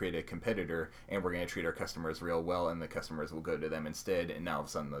 I'm going to create a competitor and we're going to treat our customers real well, and the customers will go to them instead, and now all of a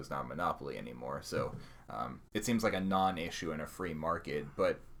sudden there's not a monopoly anymore. So it seems like a non-issue in a free market,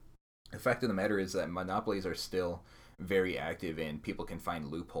 but the fact of the matter is that monopolies are still very active and people can find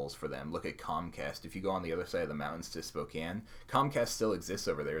loopholes for them. Look at Comcast. If you go on the other side of the mountains to Spokane, Comcast still exists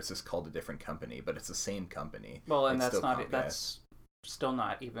over there. It's just called a different company, but it's the same company. Well, and that's still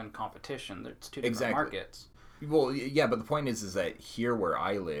not even competition. It's two different markets. Well, yeah, but the point is that here where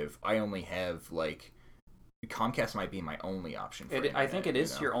I live, I only have like Comcast might be my only option for internet, I think it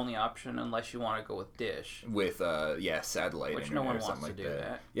is your only option unless you want to go with Dish. With satellite which internet, no one or wants something to like do that.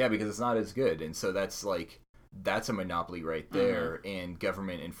 that. Yeah, because it's not as good, and so that's a monopoly right there, and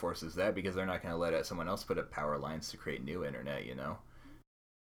government enforces that because they're not going to let someone else put up power lines to create new internet,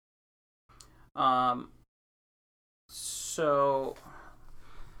 So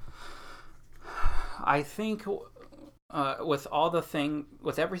I think with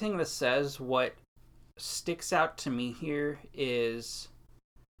everything that says, what sticks out to me here is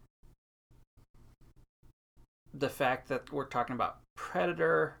the fact that we're talking about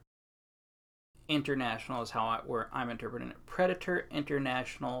predator international is how I'm interpreting it. Predator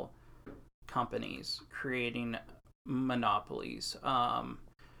international companies creating monopolies. Do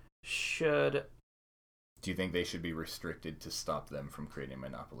you think they should be restricted to stop them from creating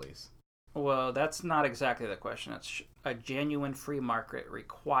monopolies? Well, that's not exactly the question. It's a genuine free market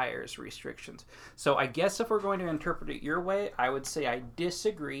requires restrictions. So I guess if we're going to interpret it your way, I would say I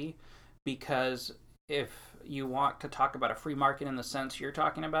disagree, because if you want to talk about a free market in the sense you're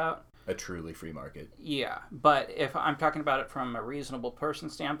talking about, a truly free market. Yeah, but if I'm talking about it from a reasonable person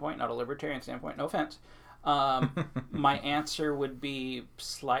standpoint, not a libertarian standpoint, no offense, my answer would be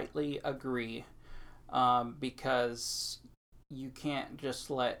slightly agree, because you can't just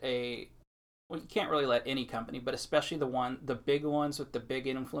you can't really let any company, but especially the big ones with the big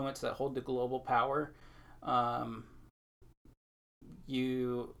influence that hold the global power,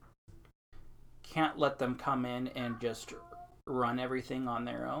 you can't let them come in and just run everything on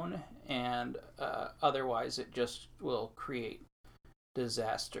their own, and otherwise it just will create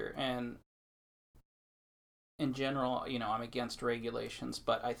disaster. And in general, I'm against regulations,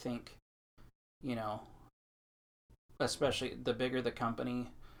 but I think, you know, especially the bigger the company,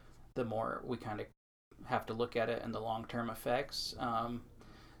 the more we kind of have to look at it and the long term effects.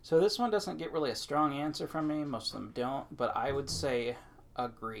 So this one doesn't get really a strong answer from me. Most of them don't, but I would say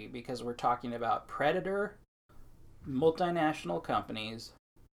agree, because we're talking about predator multinational companies.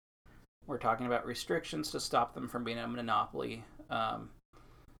 We're talking about restrictions to stop them from being a monopoly.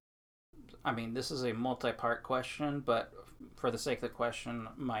 This is a multi-part question, but for the sake of the question,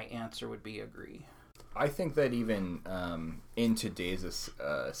 my answer would be agree. I think that even in today's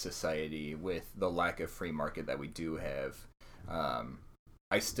society, with the lack of free market that we do have,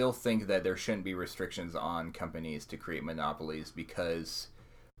 I still think that there shouldn't be restrictions on companies to create monopolies, because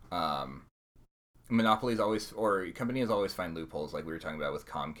companies always find loopholes, like we were talking about with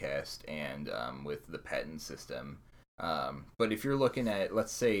Comcast and with the patent system. But if you're looking at,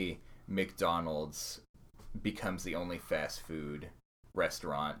 let's say, McDonald's becomes the only fast food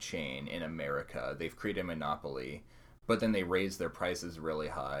restaurant chain in America, they've created a monopoly, but then they raise their prices really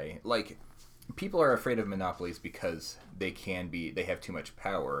high. Like, people are afraid of monopolies because they have too much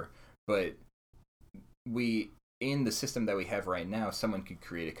power, but in the system that we have right now, someone could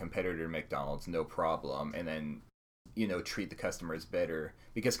create a competitor to McDonald's, no problem, and then, treat the customers better.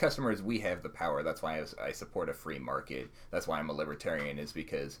 Because customers, we have the power. That's why I support a free market. That's why I'm a libertarian, is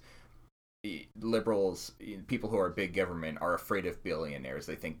because liberals, people who are big government, are afraid of billionaires.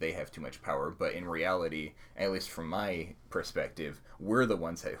 They think they have too much power, but in reality, at least from my perspective, we're the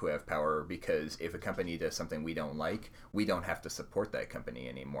ones who have power, because if a company does something we don't like, we don't have to support that company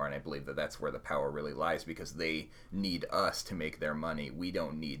anymore. And I believe that that's where the power really lies, because they need us to make their money. We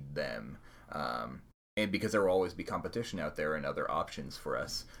don't need them. And because there will always be competition out there and other options for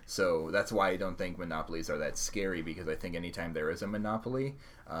us. So that's why I don't think monopolies are that scary, because I think anytime there is a monopoly,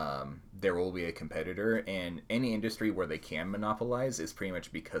 there will be a competitor. And any industry where they can monopolize is pretty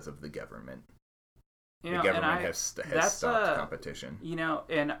much because of the government. The government has stopped competition.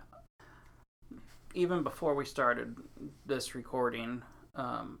 And even before we started this recording,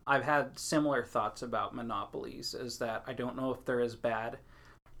 I've had similar thoughts about monopolies, is that I don't know if they're as bad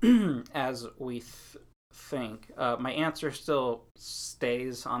as we think. My answer still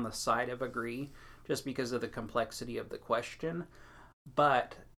stays on the side of agree, just because of the complexity of the question.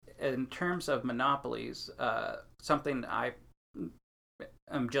 But in terms of monopolies, something I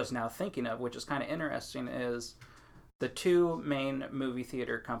am just now thinking of, which is kind of interesting, is the two main movie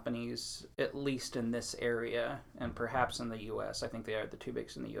theater companies, at least in this area, and perhaps in the U.S., I think they are the two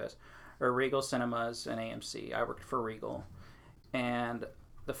biggest in the U.S., are Regal Cinemas and AMC. I worked for Regal. And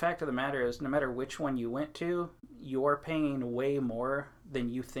the fact of the matter is, no matter which one you went to, you're paying way more than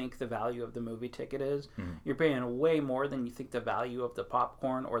you think the value of the movie ticket is. Mm-hmm. You're paying way more than you think the value of the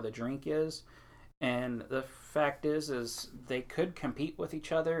popcorn or the drink is. And the fact is they could compete with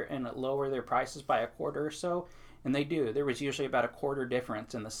each other and lower their prices by a quarter or so. And they do. There was usually about a quarter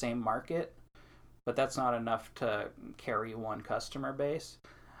difference in the same market, but that's not enough to carry one customer base.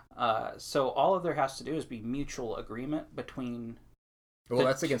 So all of there has to do is be mutual agreement between... Well,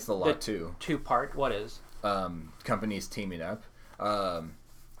 that's against the law, too. What is? Companies teaming up. I'll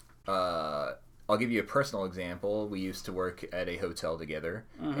give you a personal example. We used to work at a hotel together,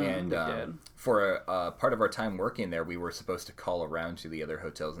 and for a part of our time working there, we were supposed to call around to the other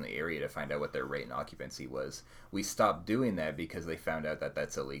hotels in the area to find out what their rate and occupancy was. We stopped doing that because they found out that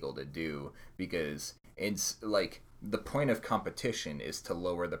that's illegal to do, because it's like... The point of competition is to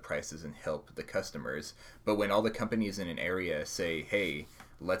lower the prices and help the customers. But when all the companies in an area say, hey,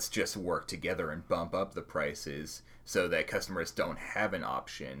 let's just work together and bump up the prices so that customers don't have an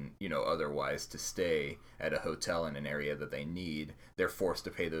option, otherwise to stay at a hotel in an area that they need, they're forced to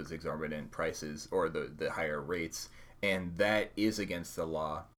pay those exorbitant prices or the higher rates. And that is against the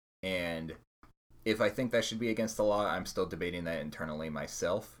law. And if I think that should be against the law, I'm still debating that internally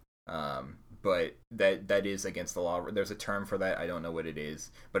myself. But that is against the law. There's a term for that. I don't know what it is,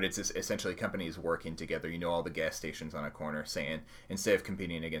 but it's essentially companies working together. All the gas stations on a corner saying, instead of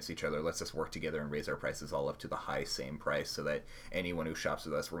competing against each other, let's just work together and raise our prices all up to the same price, so that anyone who shops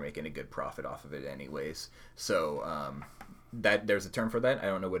with us, we're making a good profit off of it anyways. So that there's a term for that. I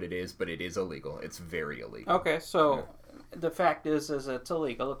don't know what it is, but it is illegal. It's very illegal. Okay, so the fact is it's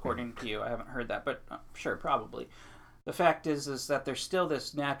illegal according to you. I haven't heard that, but sure, probably. The fact is that there's still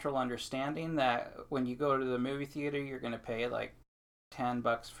this natural understanding that when you go to the movie theater, you're going to pay like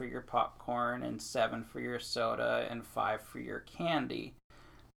 $10 for your popcorn and $7 for your soda and $5 for your candy.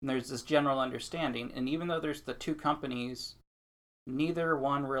 And there's this general understanding. And even though there's the two companies neither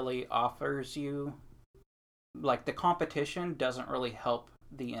one really offers you, like, the competition doesn't really help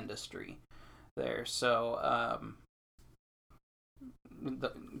the industry there. So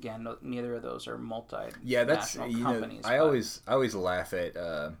again, neither of those are multinational companies. I always laugh at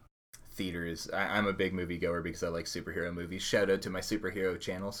theaters. I'm a big movie goer because I like superhero movies. Shout out to my superhero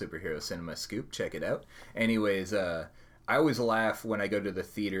channel, Superhero Cinema Scoop. Check it out. Anyways, I always laugh when I go to the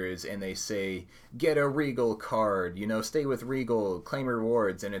theaters and they say, get a Regal card, stay with Regal, claim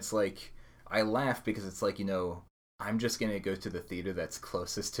rewards. And it's like, I laugh because it's like, I'm just going to go to the theater that's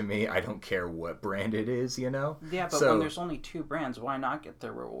closest to me. I don't care what brand it is, Yeah, but when there's only 2 brands, why not get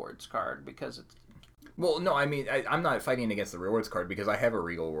the rewards card? Because it's... Well, no, I mean, I'm not fighting against the rewards card because I have a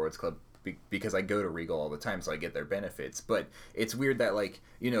Regal Rewards Club because I go to Regal all the time, so I get their benefits. But it's weird that, like,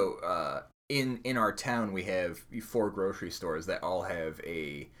 in our town we have 4 grocery stores that all have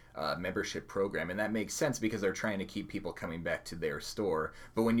a membership program, and that makes sense because they're trying to keep people coming back to their store.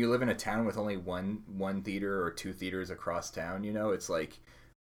 But when you live in a town with only one theater or 2 theaters across town, it's like,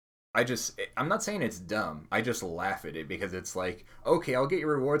 I'm not saying it's dumb. I just laugh at it because it's like, okay, I'll get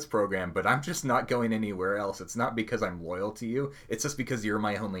your rewards program, but I'm just not going anywhere else. It's not because I'm loyal to you. It's just because you're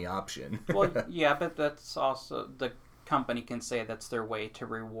my only option. Well, yeah, but that's also, the company can say that's their way to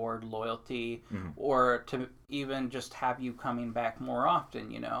reward loyalty, or to even just have you coming back more often,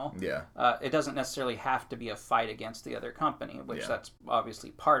 Yeah. It doesn't necessarily have to be a fight against the other company, which that's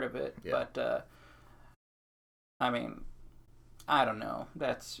obviously part of it. Yeah. But, I mean... I don't know.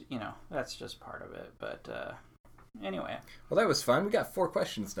 That's just part of it. But anyway. Well, that was fun. We got 4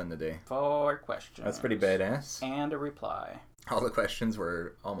 questions done today. 4 questions. That's pretty badass. And a reply. All the questions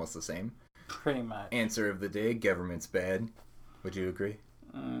were almost the same. Pretty much. Answer of the day, government's bad. Would you agree?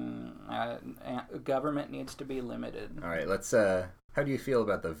 Government needs to be limited. All right, let's... how do you feel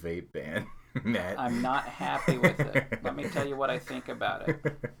about the vape ban, Matt? I'm not happy with it. Let me tell you what I think about it.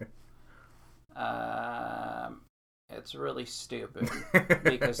 It's really stupid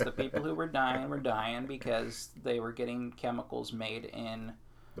because the people who were dying because they were getting chemicals made in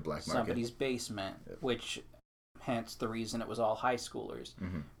the black market, somebody's basement, which hence the reason it was all high schoolers,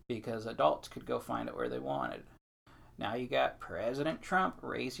 because adults could go find it where they wanted. Now you got President Trump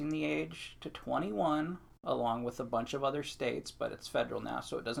raising the age to 21 along with a bunch of other states, but it's federal now,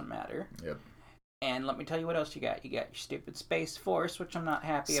 so it doesn't matter. Yep. And let me tell you what else you got. You got your stupid Space Force, which I'm not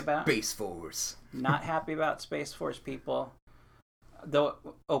happy about. Space Force. Not happy about Space Force, people. Though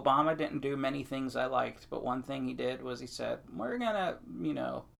Obama didn't do many things I liked, but one thing he did was he said, we're going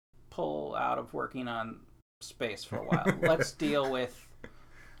to, pull out of working on space for a while. Let's deal with,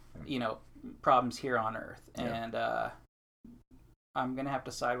 problems here on Earth. Yeah. And I'm going to have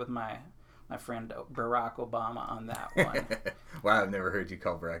to side with my friend Barack Obama on that one. Wow, I've never heard you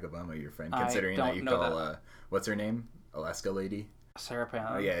call Barack Obama your friend, considering that you call, what's her name? Alaska lady? Sarah Palin.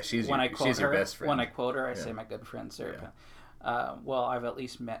 Oh, yeah, she's your best friend. When I quote her, I say my good friend Sarah Palin. Well, I've at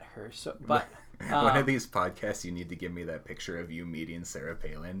least met her. So, but one of these podcasts, you need to give me that picture of you meeting Sarah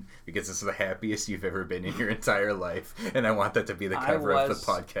Palin, because it's the happiest you've ever been in your entire life, and I want that to be the cover of the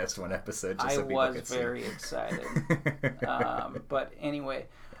podcast one episode. Just so people can see. I was very excited. But anyway...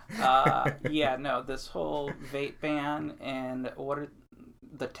 this whole vape ban, and what are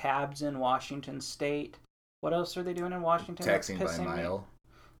the tabs in Washington State? What else are they doing in Washington? Taxing by mile.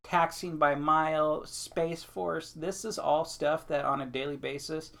 Taxing by mile, Space Force. This is all stuff that on a daily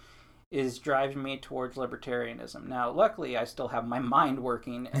basis is driving me towards libertarianism. Now, luckily, I still have my mind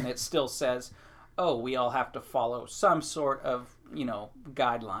working, and it still says, oh, we all have to follow some sort of,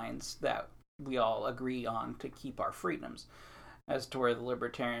 guidelines that we all agree on to keep our freedoms. As to where the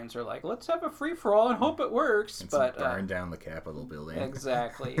libertarians are like, let's have a free-for-all and hope it works. But burn down the Capitol building.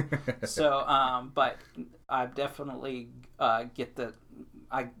 Exactly. So, but I definitely get the...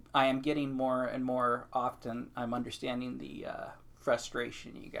 I am getting more and more often, I'm understanding the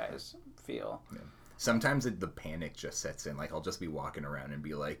frustration you guys feel. Yeah. Sometimes the panic just sets in. Like, I'll just be walking around and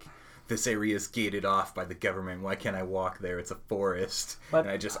be like, this area is gated off by the government. Why can't I walk there? It's a forest. But and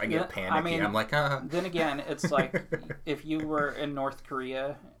I get panicky. I'm like, Then again, it's like if you were in North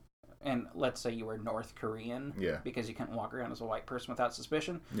Korea, and let's say you were North Korean, because you couldn't walk around as a white person without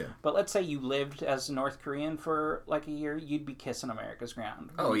suspicion. Yeah. But let's say you lived as a North Korean for like a year, you'd be kissing America's ground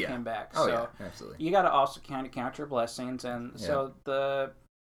when you came back. Oh, so yeah, absolutely. You got to also count your blessings, and so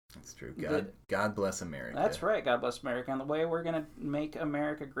That's true. God bless America. That's right. God bless America. And the way we're going to make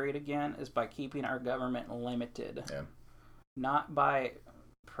America great again is by keeping our government limited. Yeah. Not by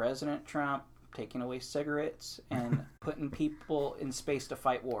President Trump taking away cigarettes and putting people in space to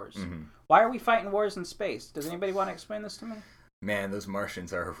fight wars. Mm-hmm. Why are we fighting wars in space? Does anybody want to explain this to me? Man, those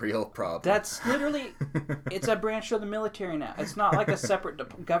Martians are a real problem. That's literally, it's a branch of the military now. It's not like a separate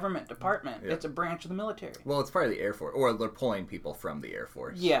government department. Yeah. It's a branch of the military. Well, it's part of the Air Force, or they're pulling people from the Air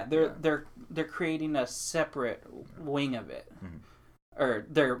Force. Yeah, they're creating a separate wing of it, or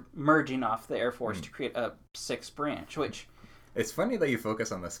they're merging off the Air Force to create a sixth branch, which. It's funny that you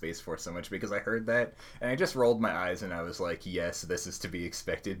focus on the Space Force so much because I heard that and I just rolled my eyes and I was like, yes, this is to be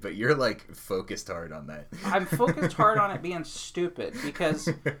expected, but you're like focused hard on that. I'm focused hard on it being stupid because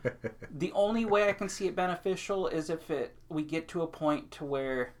the only way I can see it beneficial is if we get to a point to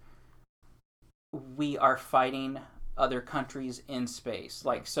where we are fighting other countries in space.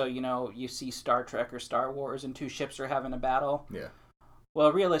 Like, so, you see Star Trek or Star Wars and two ships are having a battle. Yeah.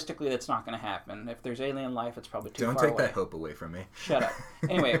 Well, realistically, that's not going to happen. If there's alien life, it's probably too far away. Don't take that hope away from me. Shut up.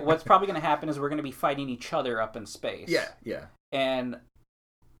 Anyway, what's probably going to happen is we're going to be fighting each other up in space. Yeah. And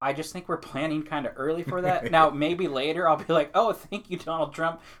I just think we're planning kind of early for that. Now, maybe later I'll be like, oh, thank you, Donald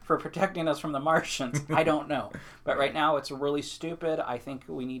Trump, for protecting us from the Martians. I don't know. But right now, it's really stupid. I think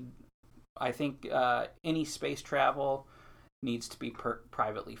any space travel needs to be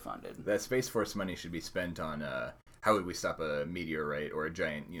privately funded. That Space Force money should be spent on... how would we stop a meteorite or a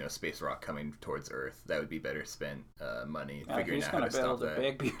giant, space rock coming towards Earth? That would be better spent money figuring out how to stop that. He's going to build a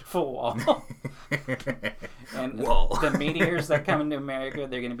big, beautiful wall. And the meteors that come into America,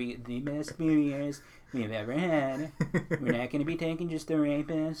 they're going to be the best meteors we've ever had. We're not going to be taking just the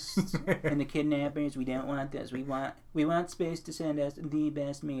rapists and the kidnappers. We don't want this. We want space to send us the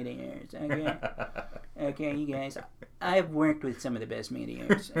best meteors. Okay? Okay, you guys. I've worked with some of the best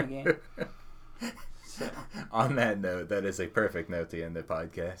meteors. Okay? So. On that note, that is a perfect note to end the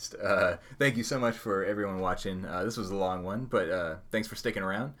podcast. Thank you so much for everyone watching. This was a long one, but thanks for sticking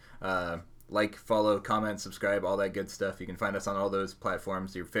around. Like, follow, comment, subscribe, all that good stuff. You can find us on all those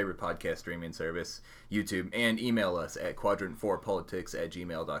platforms, your favorite podcast streaming service, YouTube, and email us at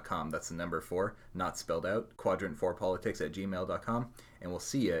quadrant4politics@gmail.com. That's the number 4, not spelled out, quadrant4politics@gmail.com. And we'll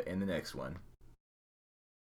see you in the next one.